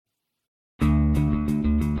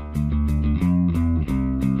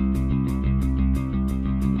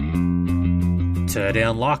Today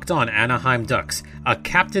on Locked On Anaheim Ducks, a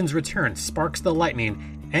captain's return sparks the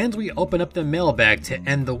lightning, and we open up the mailbag to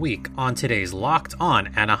end the week on today's Locked On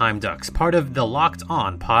Anaheim Ducks, part of the Locked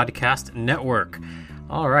On Podcast Network.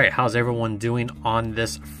 Alright, how's everyone doing on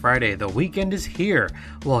this Friday? The weekend is here.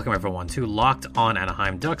 Welcome everyone to Locked On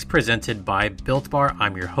Anaheim Ducks, presented by Built Bar.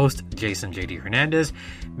 I'm your host, Jason JD Hernandez.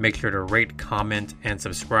 Make sure to rate, comment, and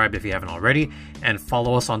subscribe if you haven't already, and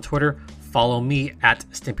follow us on Twitter. Follow me at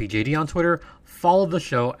StimpyJD on Twitter. Follow the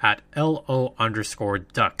show at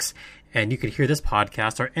LO_Ducks. And you can hear this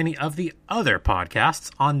podcast or any of the other podcasts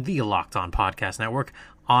on the Locked On Podcast Network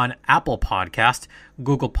on Apple Podcast,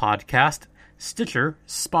 Google Podcast, Stitcher,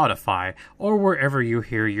 Spotify, or wherever you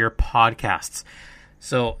hear your podcasts.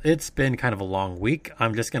 So it's been kind of a long week.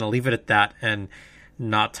 I'm just going to leave it at that and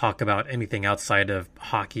not talk about anything outside of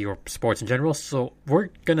hockey or sports in general. So we're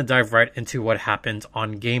going to dive right into what happened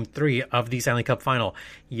on Game 3 of the Stanley Cup Final.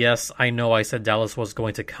 Yes, I know I said Dallas was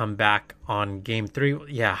going to come back on Game 3.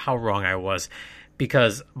 Yeah, how wrong I was.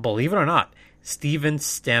 Because, believe it or not, Steven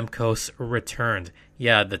Stamkos returned.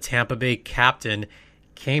 Yeah, the Tampa Bay captain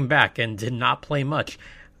came back and did not play much.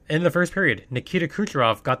 In the first period, Nikita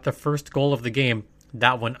Kucherov got the first goal of the game,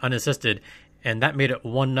 that one unassisted, and that made it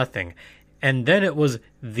 1-0. And then it was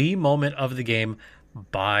the moment of the game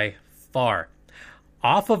by far.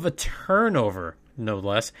 Off of a turnover, no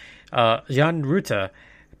less, Jan Rutta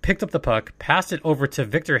picked up the puck, passed it over to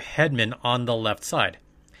Victor Hedman on the left side.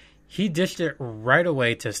 He dished it right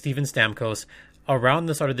away to Steven Stamkos around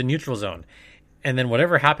the start of the neutral zone. And then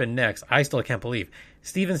whatever happened next, I still can't believe.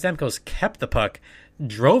 Steven Stamkos kept the puck,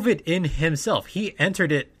 drove it in himself. He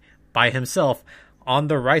entered it by himself on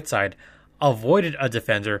the right side, avoided a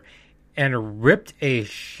defender, and ripped a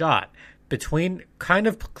shot between, kind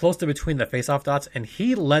of close to between the faceoff dots, and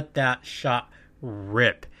he let that shot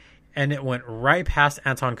rip. And it went right past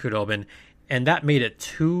Anton Khudobin, and that made it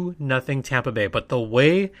 2-0 Tampa Bay. But the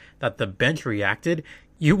way that the bench reacted,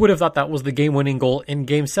 you would have thought that was the game-winning goal in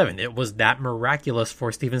Game 7. It was that miraculous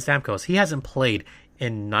for Steven Stamkos. He hasn't played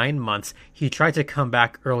in 9 months. He tried to come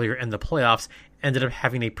back earlier in the playoffs, ended up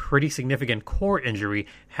having a pretty significant core injury,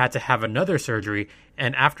 had to have another surgery,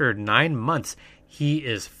 and after 9 months, he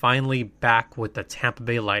is finally back with the Tampa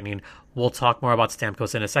Bay Lightning. We'll talk more about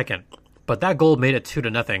Stamkos in a second. But that goal made it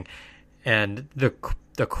 2-0, and the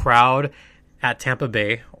crowd at Tampa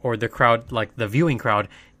Bay, or the crowd, like the viewing crowd,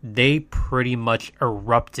 they pretty much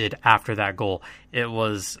erupted after that goal. It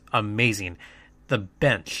was amazing. The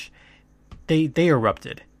bench, they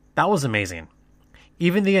erupted. That was amazing.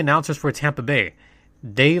 Even the announcers for Tampa Bay,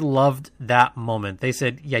 they loved that moment. They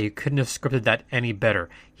said, yeah, you couldn't have scripted that any better.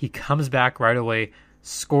 He comes back right away,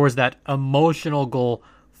 scores that emotional goal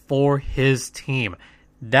for his team.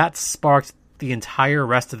 That sparked the entire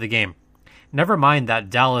rest of the game. Never mind that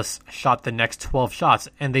Dallas shot the next 12 shots,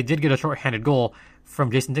 and they did get a shorthanded goal from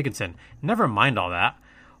Jason Dickinson. Never mind all that.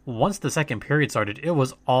 Once the second period started, it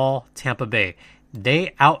was all Tampa Bay.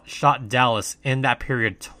 They outshot Dallas in that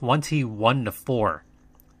period 21-4.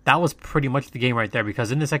 That was pretty much the game right there,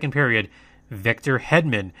 because in the second period, Victor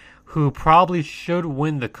Hedman, who probably should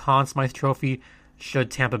win the Conn Smythe Trophy should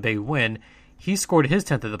Tampa Bay win, he scored his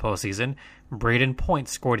 10th of the postseason, Braden Point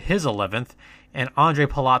scored his 11th, and Andre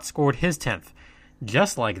Palat scored his 10th.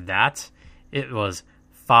 Just like that, it was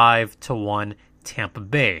 5-1 Tampa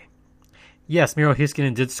Bay. Yes, Miro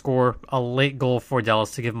Heiskanen did score a late goal for Dallas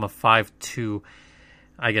to give him a 5-2,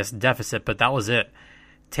 deficit, but that was it.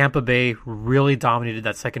 Tampa Bay really dominated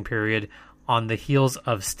that second period on the heels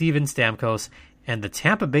of Steven Stamkos, and the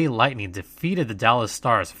Tampa Bay Lightning defeated the Dallas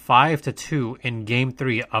Stars 5-2 in Game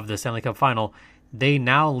 3 of the Stanley Cup Final. They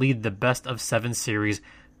now lead the best-of-7 series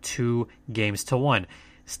 2-1.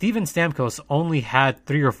 Steven Stamkos only had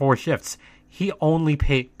 3 or 4 shifts. He only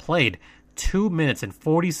played 2 minutes and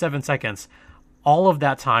 47 seconds. All of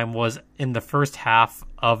that time was in the first half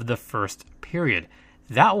of the first period.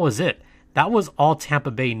 That was it. That was all Tampa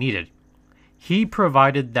Bay needed. He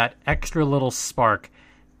provided that extra little spark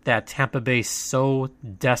that Tampa Bay so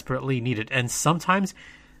desperately needed. And sometimes,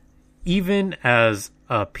 even as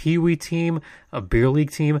a peewee team, a beer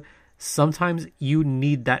league team, sometimes you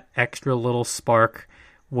need that extra little spark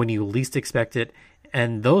when you least expect it.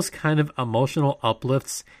 And those kind of emotional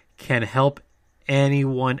uplifts can help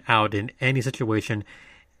anyone out in any situation.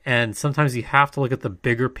 And sometimes you have to look at the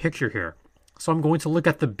bigger picture here. So I'm going to look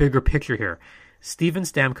at the bigger picture here. Steven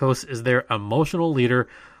Stamkos is their emotional leader.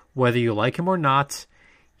 Whether you like him or not,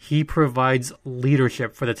 he provides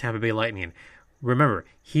leadership for the Tampa Bay Lightning. Remember,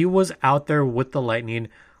 he was out there with the Lightning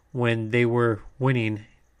when they were winning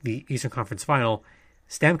the Eastern Conference Final.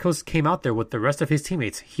 Stamkos came out there with the rest of his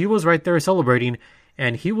teammates. He was right there celebrating,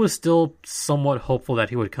 And he was still somewhat hopeful that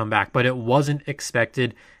he would come back, but it wasn't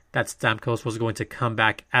expected that Stamkos was going to come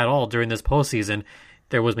back at all during this postseason.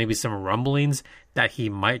 There was maybe some rumblings that he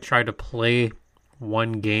might try to play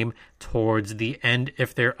one game towards the end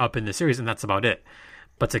if they're up in the series, and that's about it.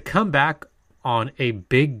 But to come back on a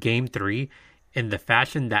big Game 3 in the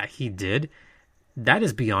fashion that he did, that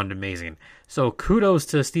is beyond amazing. So kudos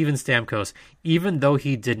to Steven Stamkos, even though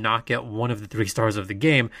he did not get one of the 3 stars of the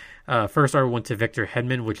game. First star went to Victor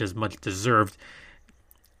Hedman, which is much deserved.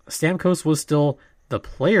 Stamkos was still the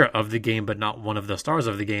player of the game, but not one of the stars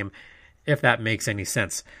of the game, if that makes any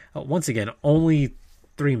sense. Once again, only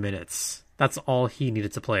 3 minutes. That's all he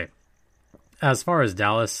needed to play. As far as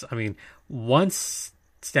Dallas, I mean, once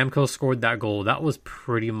Stamkos scored that goal, that was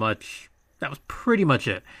pretty much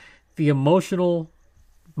it. The emotional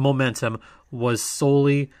momentum was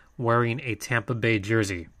solely wearing a Tampa Bay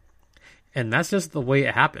jersey. And that's just the way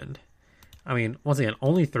it happened. I mean, once again,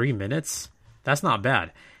 only 3 minutes. That's not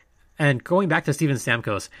bad. And going back to Steven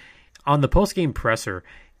Stamkos, on the post-game presser,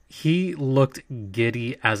 he looked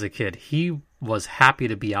giddy as a kid. He was happy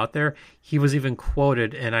to be out there. He was even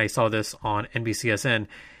quoted, and I saw this on NBCSN,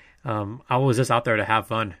 I was just out there to have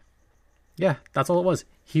fun. Yeah, that's all it was.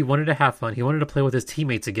 He wanted to have fun. He wanted to play with his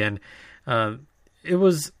teammates again. It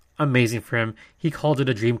was amazing for him. He called it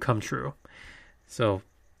a dream come true. So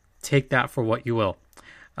take that for what you will.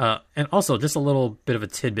 And also, just a little bit of a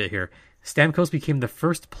tidbit here. Stamkos became the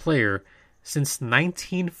first player since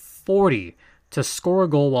 1940 to score a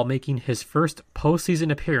goal while making his first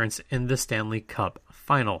postseason appearance in the Stanley Cup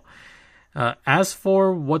final. As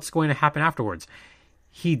for what's going to happen afterwards,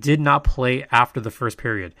 he did not play after the first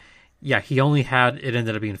period. Yeah, he only had, it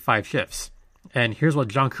ended up being 5 shifts. And here's what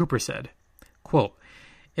John Cooper said. Quote,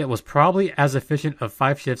 "It was probably as efficient of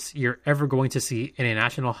 5 shifts you're ever going to see in a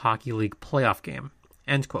National Hockey League playoff game."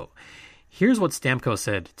 End quote. Here's what Stamkos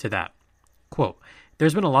said to that. Quote,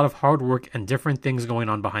 "There's been a lot of hard work and different things going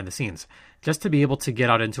on behind the scenes. Just to be able to get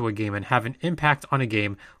out into a game and have an impact on a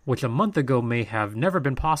game, which a month ago may have never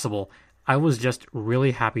been possible, I was just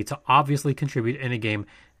really happy to obviously contribute in a game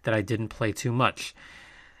that I didn't play too much."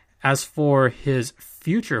 As for his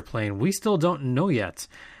future playing, we still don't know yet.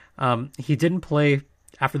 He didn't play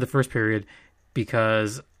after the first period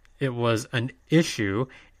because it was an issue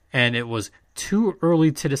and it was too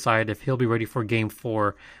early to decide if he'll be ready for Game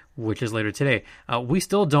 4, which is later today. We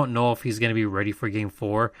still don't know if he's going to be ready for Game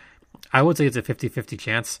 4. I would say it's a 50-50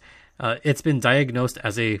 chance. It's been diagnosed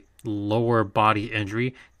as a lower body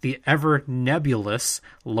injury, the ever nebulous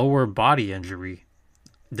lower body injury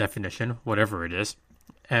definition, whatever it is.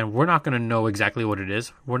 And we're not going to know exactly what it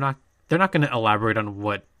is. They're not going to elaborate on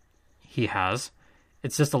what he has.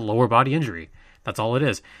 It's just a lower body injury. That's all it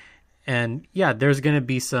is. And yeah, there's going to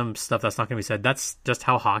be some stuff that's not going to be said. That's just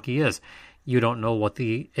how hockey is. You don't know what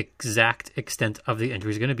the exact extent of the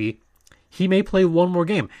injury is going to be. He may play one more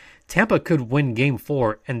game. Tampa could win Game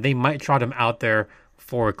 4, and they might trot him out there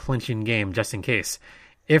for a clinching game just in case.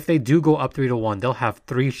 If they do go up 3-1, they'll have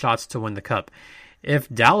 3 shots to win the cup. If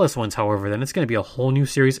Dallas wins, however, then it's going to be a whole new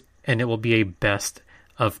series, and it will be a best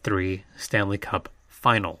of 3 Stanley Cup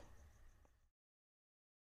final.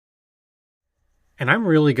 And I'm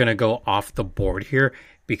really going to go off the board here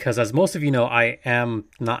because, as most of you know, I am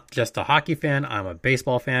not just a hockey fan, I'm a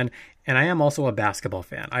baseball fan, and I am also a basketball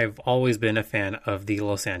fan. I've always been a fan of the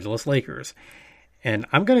Los Angeles Lakers. And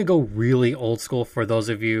I'm going to go really old school for those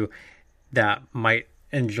of you that might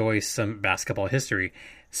enjoy some basketball history.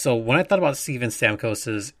 So when I thought about Steven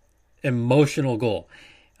Stamkos' emotional goal,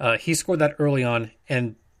 he scored that early on,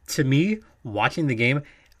 and to me, watching the game,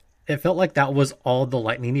 it felt like that was all the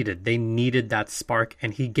Lightning needed. They needed that spark,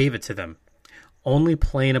 and he gave it to them. Only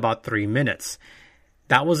playing about 3 minutes.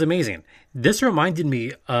 That was amazing. This reminded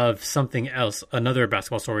me of something else, another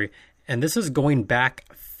basketball story, and this is going back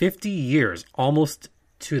 50 years, almost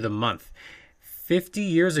to the month. 50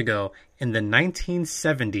 years ago, in the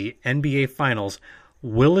 1970 NBA Finals,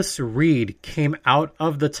 Willis Reed came out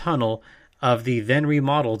of the tunnel of the then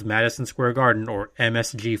remodeled Madison Square Garden, or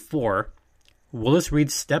MSG4. Willis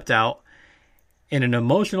Reed stepped out in an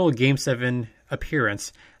emotional Game 7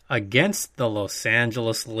 appearance against the Los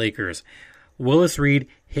Angeles Lakers. Willis Reed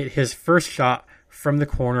hit his first shot from the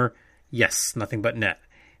corner. Yes, nothing but net.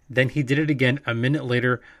 Then he did it again a minute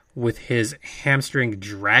later with his hamstring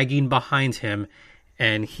dragging behind him,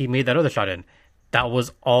 and he made that other shot in. That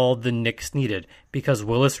was all the Knicks needed because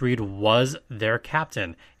Willis Reed was their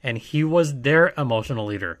captain and he was their emotional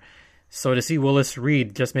leader. So to see Willis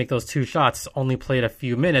Reed just make those 2 shots, only played a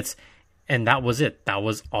few minutes, and that was it. That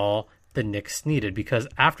was all the Knicks needed because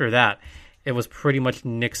after that, it was pretty much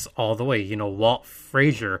Knicks all the way. You know, Walt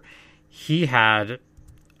Frazier, he had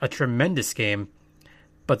a tremendous game,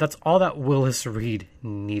 but that's all that Willis Reed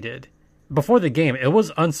needed. Before the game, it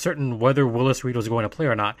was uncertain whether Willis Reed was going to play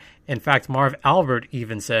or not. In fact, Marv Albert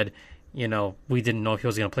even said, we didn't know if he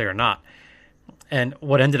was going to play or not. And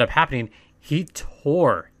what ended up happening, he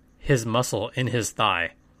tore his muscle in his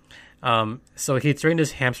thigh. So he strained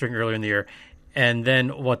his hamstring earlier in the year, and then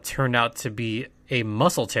what turned out to be a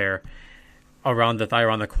muscle tear around the thigh,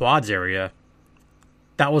 around the quads area.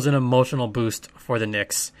 That was an emotional boost for the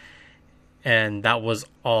Knicks, and that was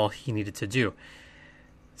all he needed to do.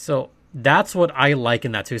 So that's what I like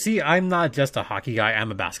in that too. See, I'm not just a hockey guy,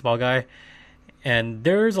 I'm a basketball guy, and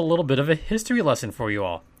there's a little bit of a history lesson for you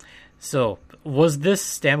all. So, was this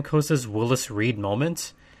Stamkos' Willis Reed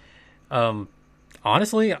moment?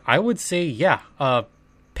 Honestly, I would say, yeah.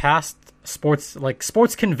 Past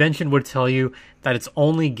sports convention would tell you that it's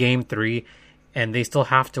only game 3 and they still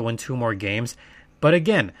have to win 2 more games. But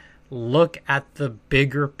again, look at the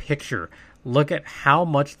bigger picture. Look at how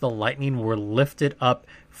much the Lightning were lifted up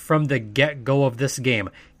from the get-go of this game.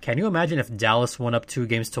 Can you imagine if Dallas won up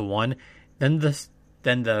 2-1? Then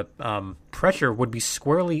the pressure would be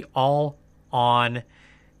squarely all on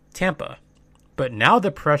Tampa. But now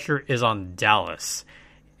the pressure is on Dallas.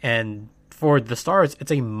 And for the Stars,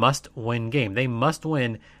 it's a must-win game. They must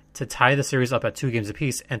win to tie the series up at 2 games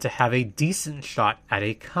apiece and to have a decent shot at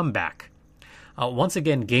a comeback. Once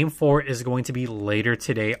again, Game 4 is going to be later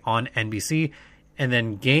today on NBC. And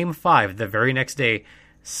then Game 5, the very next day,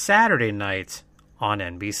 Saturday night on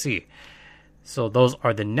NBC. So those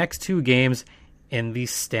are the next 2 games in the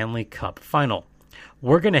Stanley Cup Final.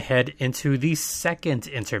 We're going to head into the second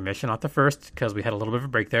intermission, not the first, because we had a little bit of a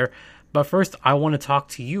break there. But first, I want to talk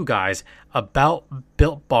to you guys about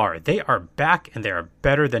Built Bar. They are back and they are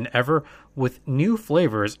better than ever with new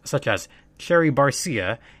flavors such as Cherry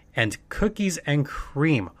Barcia and Cookies and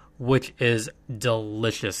Cream, which is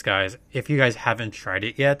delicious, guys. If you guys haven't tried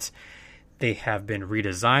it yet, they have been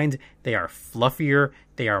redesigned. They are fluffier.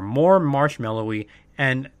 They are more marshmallowy.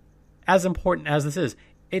 And as important as this is,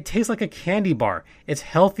 it tastes like a candy bar. It's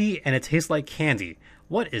healthy and it tastes like candy.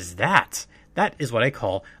 What is that? That is what I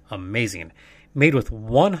call amazing. Made with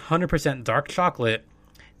 100% dark chocolate.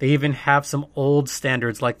 They even have some old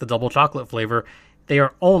standards like the double chocolate flavor. They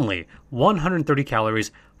are only 130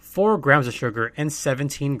 calories, 4 grams of sugar, and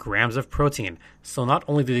 17 grams of protein. So not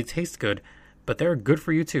only do they taste good, but they're good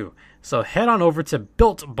for you too. So head on over to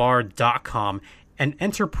BuiltBar.com and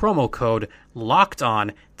enter promo code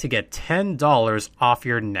LOCKEDON to get $10 off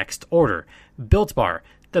your next order. Built Bar,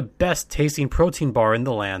 the best tasting protein bar in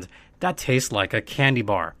the land that tastes like a candy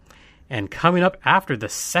bar. And coming up after the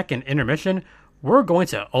second intermission, we're going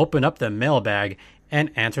to open up the mailbag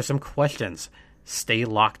and answer some questions. Stay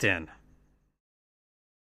locked in.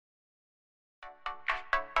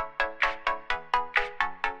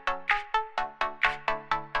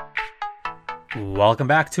 Welcome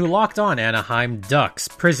back to Locked On Anaheim Ducks,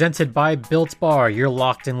 presented by Built Bar. You're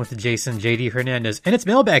locked in with Jason JD Hernandez, and it's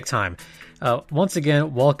mailbag time. Once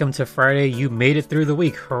again, welcome to Friday. You made it through the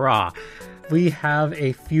week. Hurrah. We have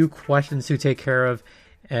a few questions to take care of,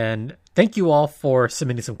 and thank you all for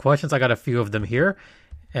submitting some questions. I got a few of them here,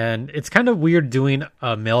 and it's kind of weird doing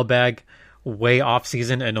a mailbag way off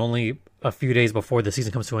season and only a few days before the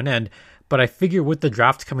season comes to an end. But I figure with the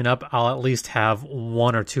draft coming up, I'll at least have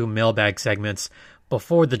 1 or 2 mailbag segments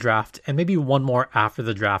before the draft and maybe 1 more after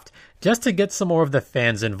the draft just to get some more of the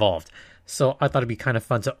fans involved. So I thought it'd be kind of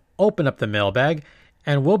fun to open up the mailbag,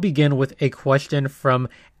 and we'll begin with a question from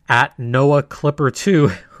at Noah Clipper 2,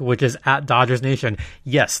 which is at Dodgers Nation.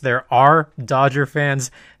 Yes, there are Dodger fans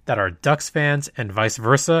that are Ducks fans and vice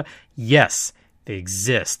versa. Yes, they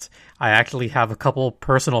exist. I actually have a couple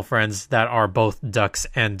personal friends that are both Ducks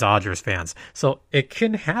and Dodgers fans. So it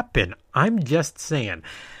can happen. I'm just saying.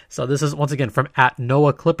 So this is once again from at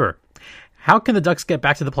Noah Clipper. How can the Ducks get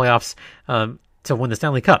back to the playoffs to win the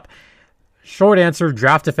Stanley Cup? Short answer,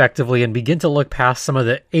 draft effectively and begin to look past some of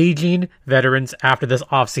the aging veterans after this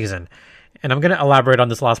offseason. And I'm going to elaborate on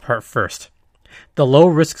this last part first. The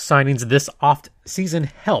low-risk signings this off-season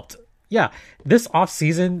helped. Yeah, this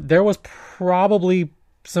off-season, there was probably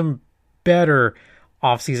some better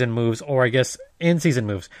off-season moves, or I guess in-season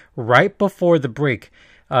moves. Right before the break,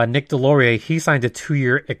 Nick Delorier, he signed a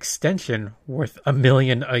 2-year extension worth $1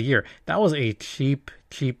 million a year. That was a cheap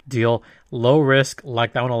deal. Low risk,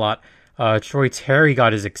 like that one a lot. Troy Terry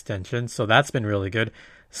got his extension, so that's been really good.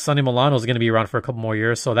 Sonny Milano is going to be around for a couple more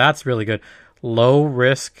years, so that's really good. Low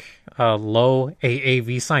risk, low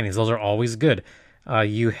AAV signings. Those are always good.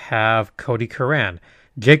 You have Cody Curran.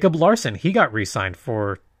 Jacob Larson, he got re-signed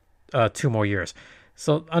for 2 more years.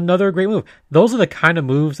 So another great move. Those are the kind of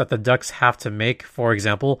moves that the Ducks have to make, for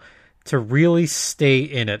example, to really stay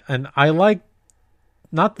in it. And I like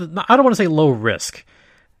I don't want to say low risk,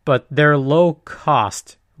 but they're low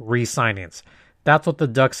cost re-signings. That's what the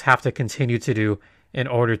Ducks have to continue to do in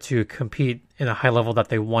order to compete in a high level that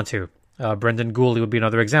they want to. Brendan Gooley would be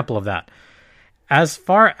another example of that. As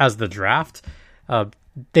far as the draft,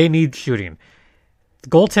 they need shooting.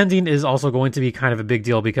 Goaltending is also going to be kind of a big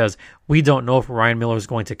deal because we don't know if Ryan Miller is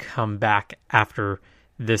going to come back after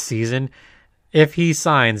this season. If he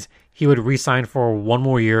signs, he would re-sign for one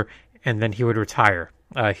more year and then he would retire.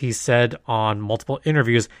 He said on multiple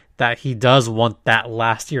interviews that he does want that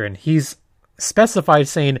last year, and he's specified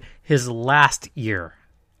saying his last year,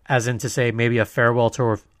 as in to say maybe a farewell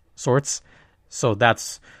tour of sorts. So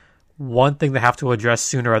that's one thing they have to address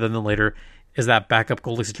sooner rather than later, is that backup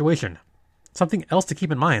goalie situation. Something else to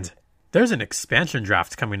keep in mind, there's an expansion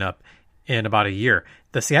draft coming up in about a year.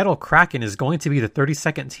 The Seattle Kraken is going to be the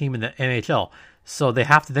 32nd team in the NHL, so they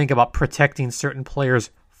have to think about protecting certain players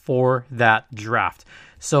for that draft.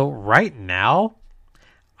 So right now,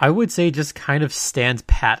 I would say just kind of stand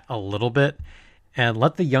pat a little bit and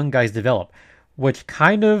let the young guys develop, which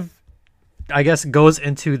kind of, I guess, goes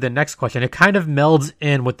into the next question. It kind of melds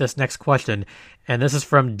in with this next question, and this is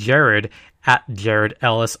from Jared at Jared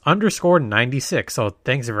Ellis _96. So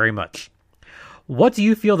thanks very much. What do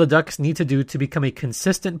you feel the Ducks need to do to become a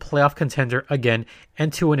consistent playoff contender again,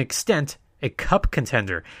 and to an extent, a cup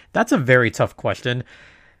contender? That's a very tough question.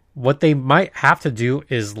 What they might have to do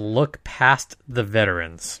is look past the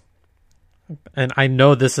veterans. And I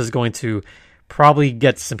know this is going to probably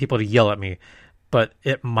get some people to yell at me, but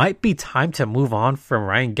it might be time to move on from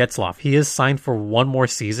Ryan Getzlaf. He is signed for one more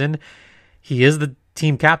season. He is the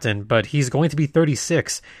team captain, but he's going to be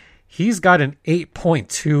 36. He's got an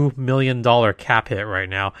 $8.2 million cap hit right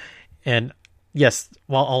now. And yes,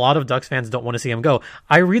 while a lot of Ducks fans don't want to see him go,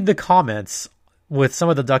 I read the comments with some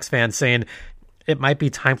of the Ducks fans saying it might be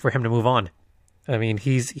time for him to move on. I mean,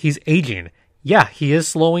 he's aging. Yeah, he is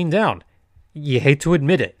slowing down. You hate to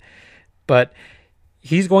admit it, but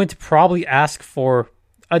he's going to probably ask for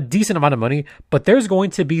a decent amount of money, but there's going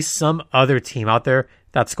to be some other team out there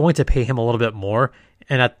that's going to pay him a little bit more.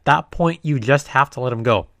 And at that point, you just have to let him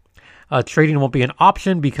go. Trading won't be an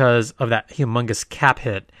option because of that humongous cap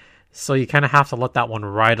hit. So you kind of have to let that one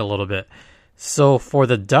ride a little bit. So for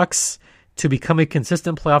the Ducks to become a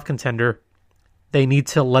consistent playoff contender, they need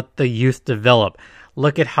to let the youth develop.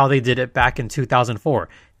 Look at how they did it back in 2004.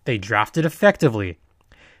 They drafted effectively.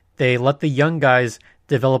 They let the young guys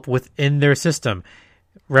develop within their system.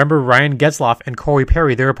 Remember Ryan Getzlaf and Corey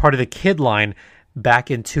Perry, they were part of the kid line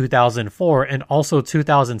back in 2004 and also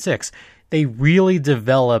 2006. They really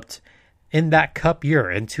developed in that cup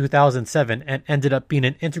year in 2007 and ended up being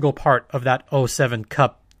an integral part of that 07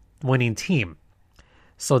 cup winning team.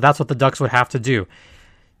 So that's what the Ducks would have to do.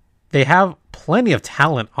 They have plenty of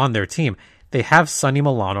talent on their team. They have Sonny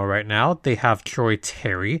Milano right now. They have Troy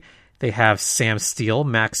Terry. They have Sam Steele,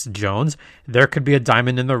 Max Jones. There could be a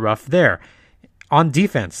diamond in the rough there. On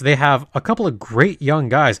defense, they have a couple of great young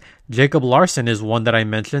guys. Jacob Larson is one that I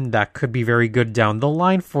mentioned that could be very good down the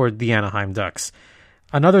line for the Anaheim Ducks.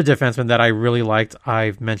 Another defenseman that I really liked,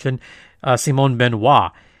 I've mentioned, Simon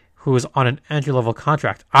Benoit, who is on an entry-level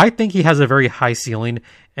contract. I think he has a very high ceiling,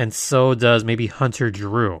 and so does maybe Hunter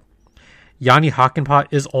Giroux. Yanni Hakanpää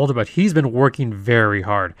is older, but he's been working very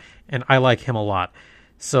hard, and I like him a lot.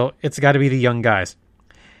 So it's got to be the young guys.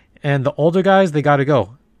 And the older guys, they got to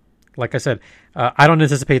go. Like I said, I don't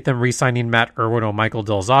anticipate them re-signing Matt Irwin or Michael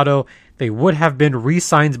Del Zotto. They would have been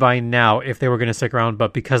re-signed by now if they were going to stick around,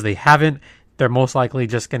 but because they haven't, they're most likely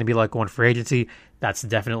just going to be like going free agency. That's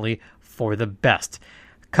definitely for the best.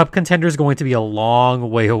 Cup contender is going to be a long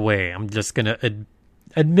way away. I'm just going to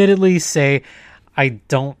admittedly say I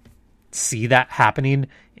don't see that happening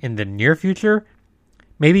in the near future.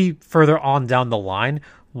 Maybe further on down the line,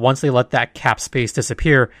 once they let that cap space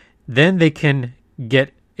disappear, then they can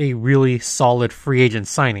get a really solid free agent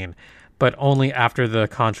signing, but only after the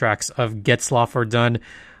contracts of Getzlaf are done.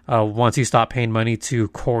 Once you stop paying money to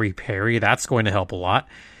Corey Perry, that's going to help a lot.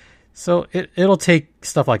 So it'll take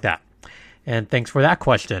stuff like that. And thanks for that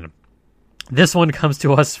question. This one comes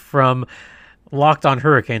to us from Locked On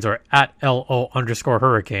Hurricanes, or at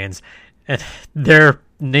LO_Hurricanes. And their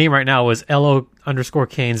name right now is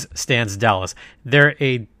LO_Canes stands Dallas. They're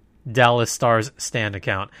a Dallas Stars stand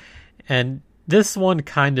account. And this one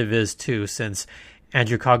kind of is too, since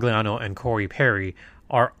Andrew Cogliano and Corey Perry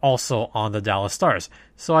are also on the Dallas Stars.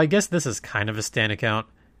 So I guess this is kind of a stand account,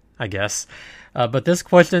 I guess. But this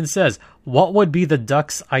question says, what would be the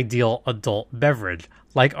Ducks' ideal adult beverage?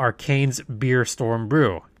 like Arcane's beer Storm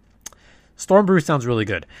Brew. Storm Brew sounds really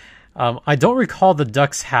good. I don't recall the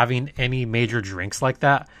Ducks having any major drinks like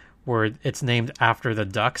that, where it's named after the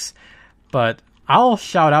Ducks, but I'll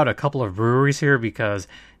shout out a couple of breweries here because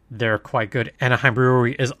they're quite good. Anaheim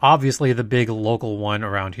Brewery is obviously the big local one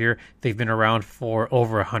around here. They've been around for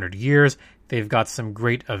over 100 years. They've got some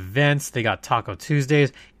great events. They got Taco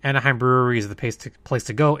Tuesdays. Anaheim Brewery is the place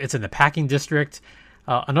to go. It's in the Packing District.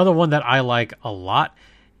 Another one that I like a lot,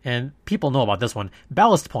 and people know about this one,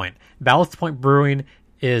 Ballast Point. Ballast Point Brewing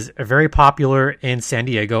is very popular in San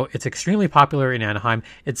Diego. It's extremely popular in Anaheim.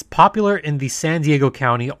 It's popular in the San Diego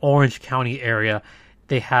County, Orange County area.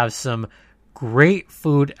 They have some great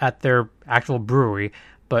food at their actual brewery,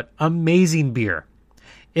 but amazing beer.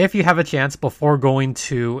 If you have a chance before going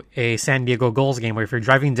to a San Diego Gulls game, or if you're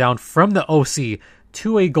driving down from the OC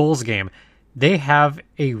to a Gulls game, they have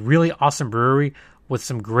a really awesome brewery with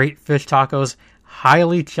some great fish tacos.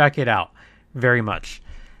 Highly check it out very much.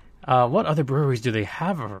 What other breweries do they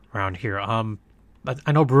have around here?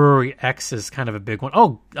 I know Brewery X is kind of a big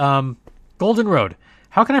one. Golden Road.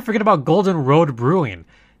 How can I forget about Golden Road Brewing?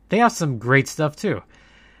 They have some great stuff too.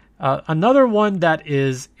 Another one that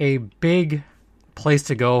is a big place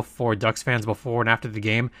to go for Ducks fans before and after the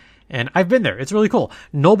game, and I've been there. It's really cool.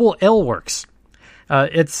 Noble Ale Works.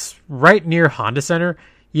 It's right near Honda Center.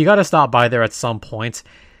 You got to stop by there at some point.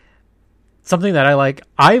 Something that I like,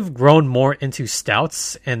 I've grown more into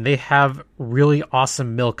stouts, and they have really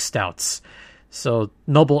awesome milk stouts. So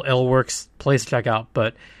Noble Ale Works, place to check out.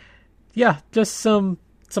 But yeah, just some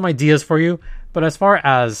ideas for you. But as far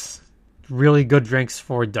as really good drinks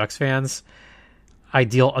for Ducks fans,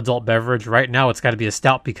 ideal adult beverage, right now it's got to be a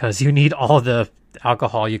stout because you need all the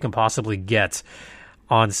alcohol you can possibly get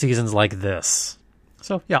on seasons like this.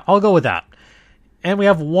 So yeah, I'll go with that. And we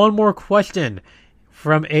have one more question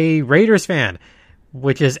from a Raiders fan,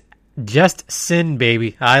 which is Just Sin,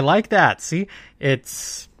 baby. I like that. See,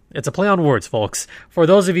 it's a play on words, folks. For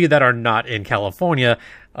those of you that are not in California,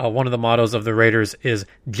 one of the mottos of the Raiders is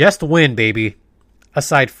just win, baby.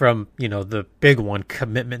 Aside from, the big one,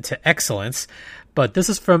 commitment to excellence. But this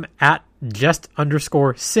is from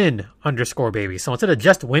 @just_sin_baby. So instead of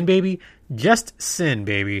just win, baby, just sin,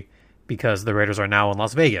 baby, because the Raiders are now in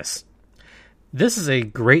Las Vegas. This is a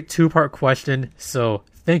great two-part question, so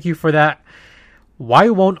thank you for that. Why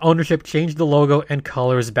won't ownership change the logo and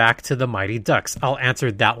colors back to the Mighty Ducks? I'll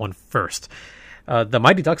answer that one first. The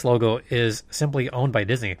Mighty Ducks logo is simply owned by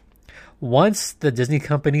Disney. Once the Disney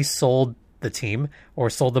company sold the team, or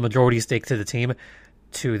sold the majority stake to the team,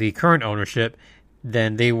 to the current ownership,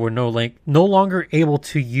 then they were no longer able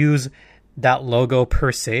to use that logo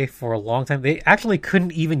per se for a long time. They actually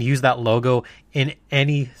couldn't even use that logo in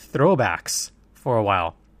any throwbacks for a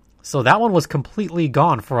while. So that one was completely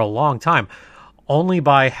gone for a long time. Only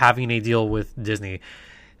by having a deal with Disney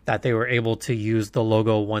that they were able to use the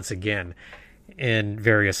logo once again in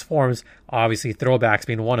various forms, obviously throwbacks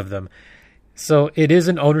being one of them. So it is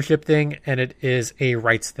an ownership thing and it is a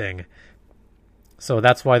rights thing. So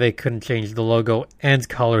that's why they couldn't change the logo and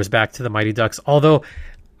colors back to the Mighty Ducks. Although,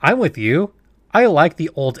 I'm with you. I like the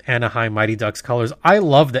old Anaheim Mighty Ducks colors. I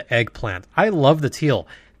love the eggplant. I love the teal.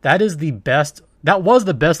 That was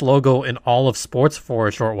the best logo in all of sports for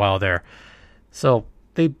a short while there. So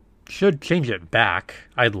they should change it back.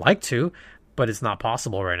 I'd like to, but it's not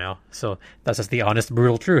possible right now. So that's just the honest,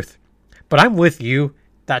 brutal truth. But I'm with you.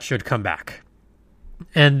 That should come back.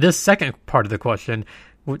 And this second part of the question,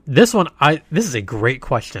 this is a great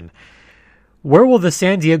question. Where will the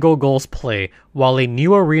San Diego Gulls play while a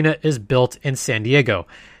new arena is built in San Diego?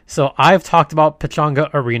 So I've talked about Pechanga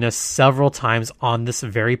Arena several times on this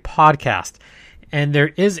very podcast. And there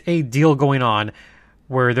is a deal going on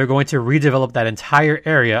where they're going to redevelop that entire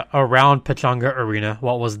area around Pechanga Arena,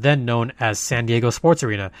 what was then known as San Diego Sports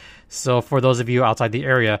Arena. So for those of you outside the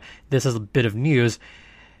area, this is a bit of news.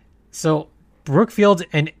 So Brookfield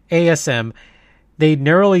and ASM, they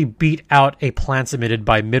narrowly beat out a plan submitted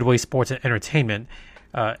by Midway Sports and Entertainment.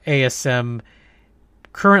 ASM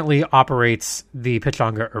currently operates the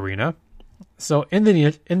Pechanga Arena. So in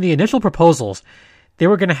the initial proposals, they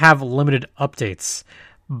were going to have limited updates,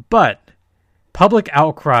 but public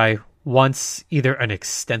outcry wants either an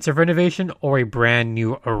extensive renovation or a brand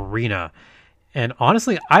new arena. And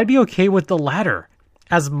honestly, I'd be okay with the latter.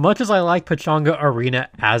 As much as I like Pechanga Arena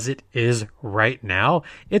as it is right now,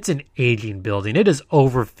 it's an aging building. It is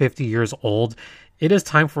over 50 years old. It is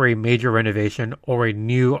time for a major renovation or a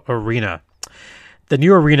new arena. The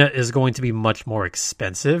new arena is going to be much more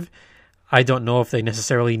expensive. I don't know if they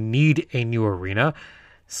necessarily need a new arena.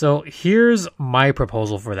 So here's my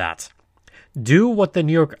proposal for that. Do what the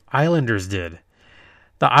New York Islanders did.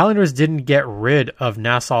 The Islanders didn't get rid of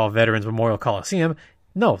Nassau Veterans Memorial Coliseum.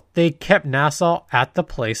 No, they kept Nassau at the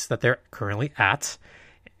place that they're currently at,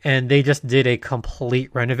 and they just did a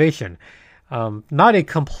complete renovation. Not a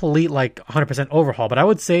complete, 100% overhaul, but I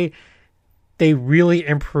would say they really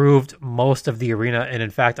improved most of the arena. And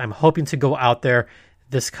in fact, I'm hoping to go out there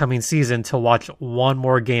this coming season to watch one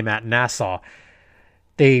more game at Nassau.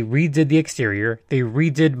 They redid the exterior. They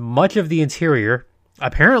redid much of the interior.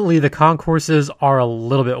 Apparently, the concourses are a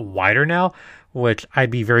little bit wider now, which I'd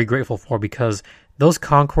be very grateful for because those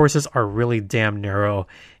concourses are really damn narrow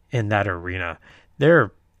in that arena.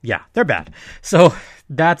 They're bad. So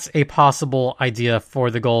that's a possible idea for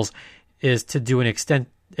the Gulls, is to do an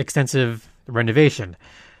extensive renovation.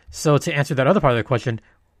 So to answer that other part of the question,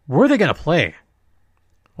 where are they going to play?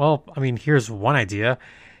 Well, I mean, here's one idea.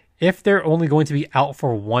 If they're only going to be out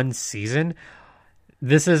for one season,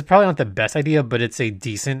 this is probably not the best idea, but it's a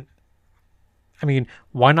decent... I mean,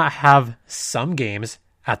 why not have some games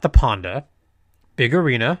at the Ponda, big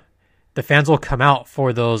arena? The fans will come out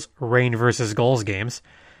for those Reign versus Gulls games.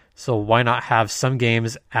 So why not have some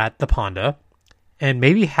games at the Ponda and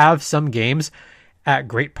maybe have some games at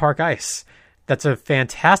Great Park Ice? That's a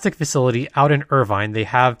fantastic facility out in Irvine. They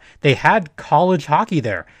had college hockey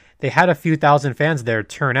there. They had a few thousand fans there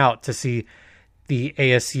turn out to see the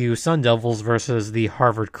ASU Sun Devils versus the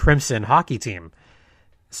Harvard Crimson hockey team.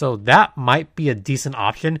 So that might be a decent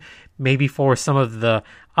option, maybe for some of the,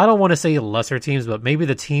 I don't want to say lesser teams, but maybe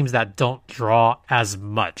the teams that don't draw as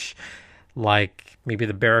much. Like maybe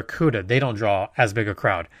the Barracuda, they don't draw as big a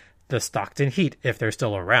crowd. The Stockton Heat, if they're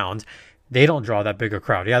still around, they don't draw that big a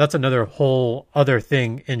crowd. Yeah, that's another whole other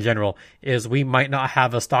thing in general, is we might not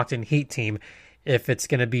have a Stockton Heat team if it's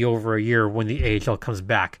going to be over a year when the AHL comes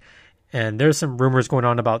back. And there's some rumors going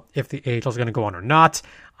on about if the AHL is going to go on or not.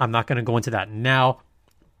 I'm not going to go into that now,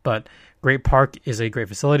 but Great Park is a great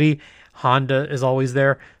facility. Honda is always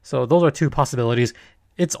there. So those are two possibilities.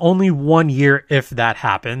 It's only 1 year if that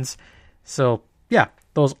happens. So yeah,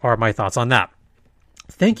 those are my thoughts on that.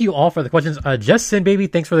 Thank you all for the questions. Just Sin Baby,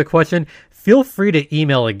 thanks for the question. Feel free to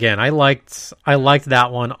email again. I liked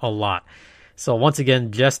that one a lot. So once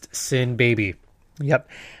again, Just Sin Baby. Yep.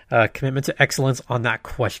 Commitment to excellence on that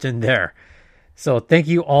question there. So thank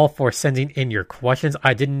you all for sending in your questions.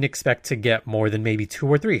 I didn't expect to get more than maybe 2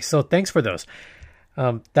 or 3. So thanks for those.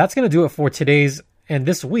 That's going to do it for today's and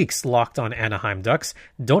this week's Locked On Anaheim Ducks.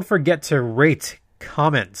 Don't forget to rate,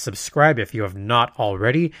 comment, subscribe if you have not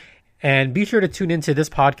already. And be sure to tune into this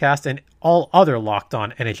podcast and all other Locked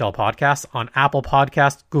On NHL podcasts on Apple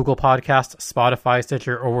Podcasts, Google Podcasts, Spotify,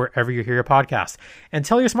 Stitcher, or wherever you hear your podcasts. And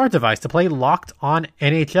tell your smart device to play Locked On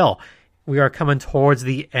NHL. We are coming towards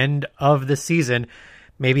the end of the season.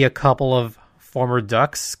 Maybe a couple of former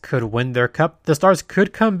Ducks could win their cup. The Stars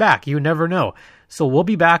could come back. You never know. So we'll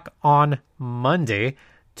be back on Monday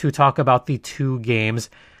to talk about the 2 games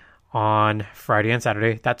on Friday and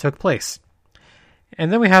Saturday that took place. And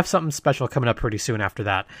then we have something special coming up pretty soon after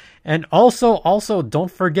that. And also, don't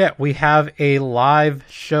forget, we have a live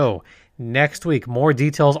show next week. More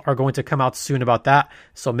details are going to come out soon about that,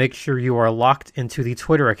 so make sure you are locked into the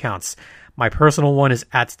Twitter accounts. My personal one is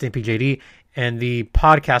 @StimpyJD, and the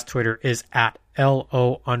podcast Twitter is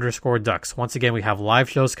 @LO_Ducks. Once again, we have live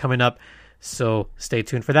shows coming up, so stay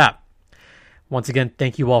tuned for that. Once again,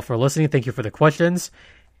 thank you all for listening. Thank you for the questions.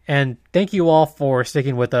 And thank you all for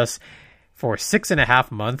sticking with us for 6.5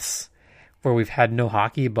 months where we've had no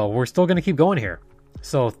hockey, but we're still going to keep going here.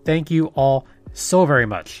 So thank you all so very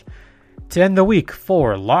much. To end the week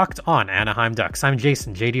for Locked On Anaheim Ducks, I'm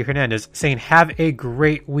Jason JD Hernandez saying have a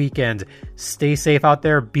great weekend. Stay safe out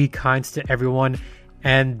there, be kind to everyone,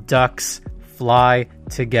 and Ducks fly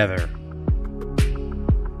together.